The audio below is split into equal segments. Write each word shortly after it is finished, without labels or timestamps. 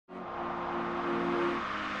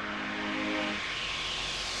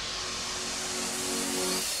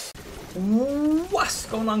What's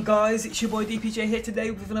going on, guys? It's your boy DPJ here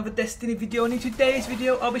today with another Destiny video, and in today's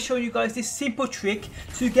video I'll be showing you guys this simple trick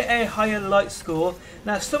to get a higher light score.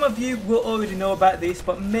 Now some of you will already know about this,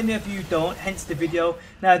 but many of you don't, hence the video.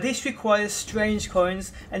 Now this requires strange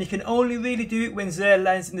coins, and you can only really do it when Xur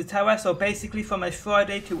lands in the tower, so basically from a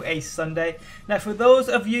Friday to a Sunday. Now for those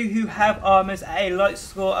of you who have armors at a light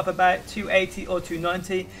score of about 280 or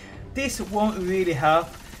 290, this won't really help.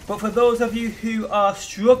 But for those of you who are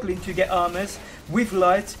struggling to get armors with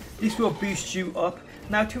light, this will boost you up.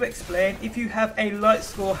 Now to explain, if you have a light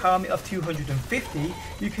score helmet of 250,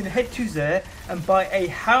 you can head to Xur and buy a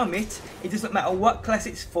helmet. It doesn't matter what class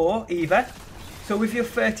it's for either. So with your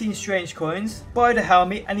 13 strange coins, buy the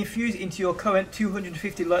helmet and infuse it into your current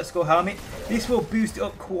 250 light score helmet. This will boost it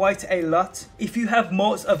up quite a lot. If you have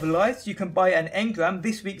motes of light, you can buy an engram.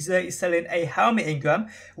 This week Xur is selling a helmet engram.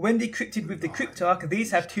 When decrypted with the Cryptarch,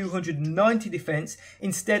 these have 290 defense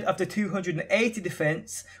instead of the 280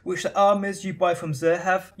 defense which the armors you buy from Xur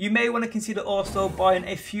have. You may want to consider also buying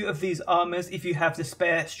a few of these armors if you have the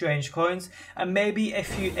spare strange coins, and maybe a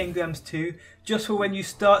few engrams too, just for when you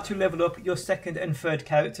start to level up your second and third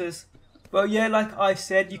characters. Well, yeah, like I've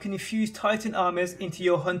said, you can infuse Titan armors into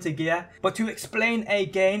your hunter gear. But to explain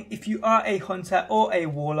again, if you are a hunter or a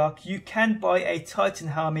warlock, you can buy a Titan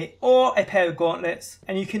helmet or a pair of gauntlets,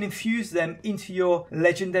 and you can infuse them into your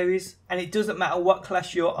legendaries. And it doesn't matter what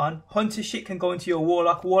class you're on. Hunter shit can go into your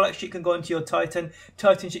warlock, warlock shit can go into your Titan,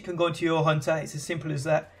 Titan shit can go into your hunter. It's as simple as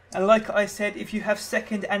that. And like I said, if you have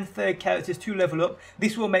second and third characters to level up,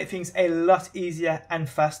 this will make things a lot easier and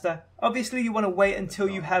faster. Obviously you want to wait until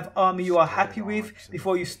you have armor you are happy with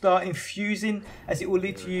before you start infusing, as it will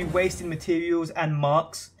lead to you wasting materials and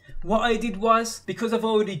marks. What I did was, because I've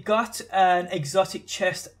already got an exotic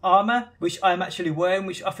chest armor, which I'm actually wearing,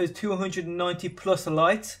 which offers 290 plus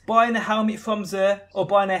light, buying a helmet from Xur or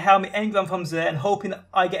buying a helmet engram from Xur and hoping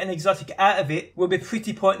I get an exotic out of it will be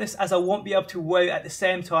pretty pointless, as I won't be able to wear it at the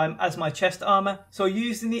same time as my chest armor. So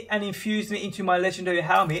using it and infusing it into my legendary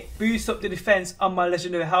helmet boosts up the defense on my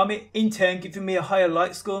legendary helmet, in turn giving me a higher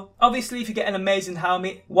light score. Obviously if you get an amazing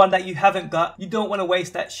helmet, one that you haven't got, you don't want to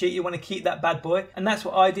waste that shit, you want to keep that bad boy, and that's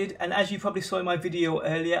what I did. And as you probably saw in my video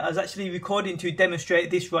earlier, I was actually recording to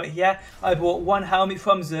demonstrate this right here. I bought one helmet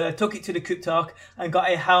from Xur, took it to the Cryptarch and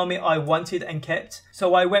got a helmet I wanted and kept.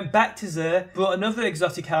 So I went back to Xur, brought another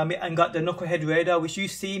exotic helmet and got the Knucklehead Radar, which you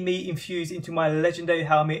see me infuse into my legendary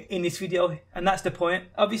helmet in this video. And that's the point.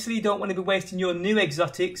 Obviously you don't want to be wasting your new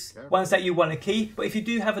exotics, ones that you want to keep. But if you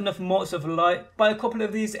do have enough motes of light, buy a couple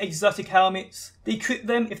of these exotic helmets, decrypt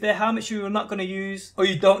them. If they're helmets you're not going to use or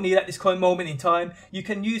you don't need at this current moment in time, you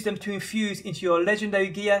can use them to infuse into your legendary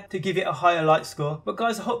gear to give it a higher light score. But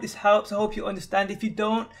guys, I hope this helps. I hope you understand. If you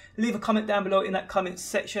don't, leave a comment down below in that comment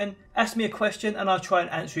section. Ask me a question and I'll try and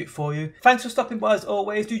answer it for you. Thanks for stopping by as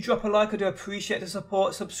always. Do drop a like, I do appreciate the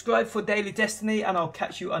support. Subscribe for daily Destiny and I'll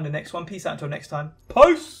catch you on the next one. Peace out until next time.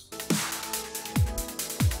 Peace!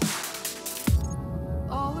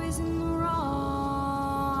 Always in the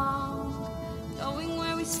wrong, knowing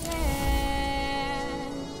where we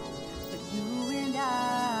stand, but you and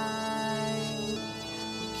I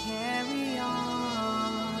will carry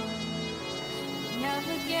on.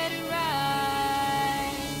 Never get it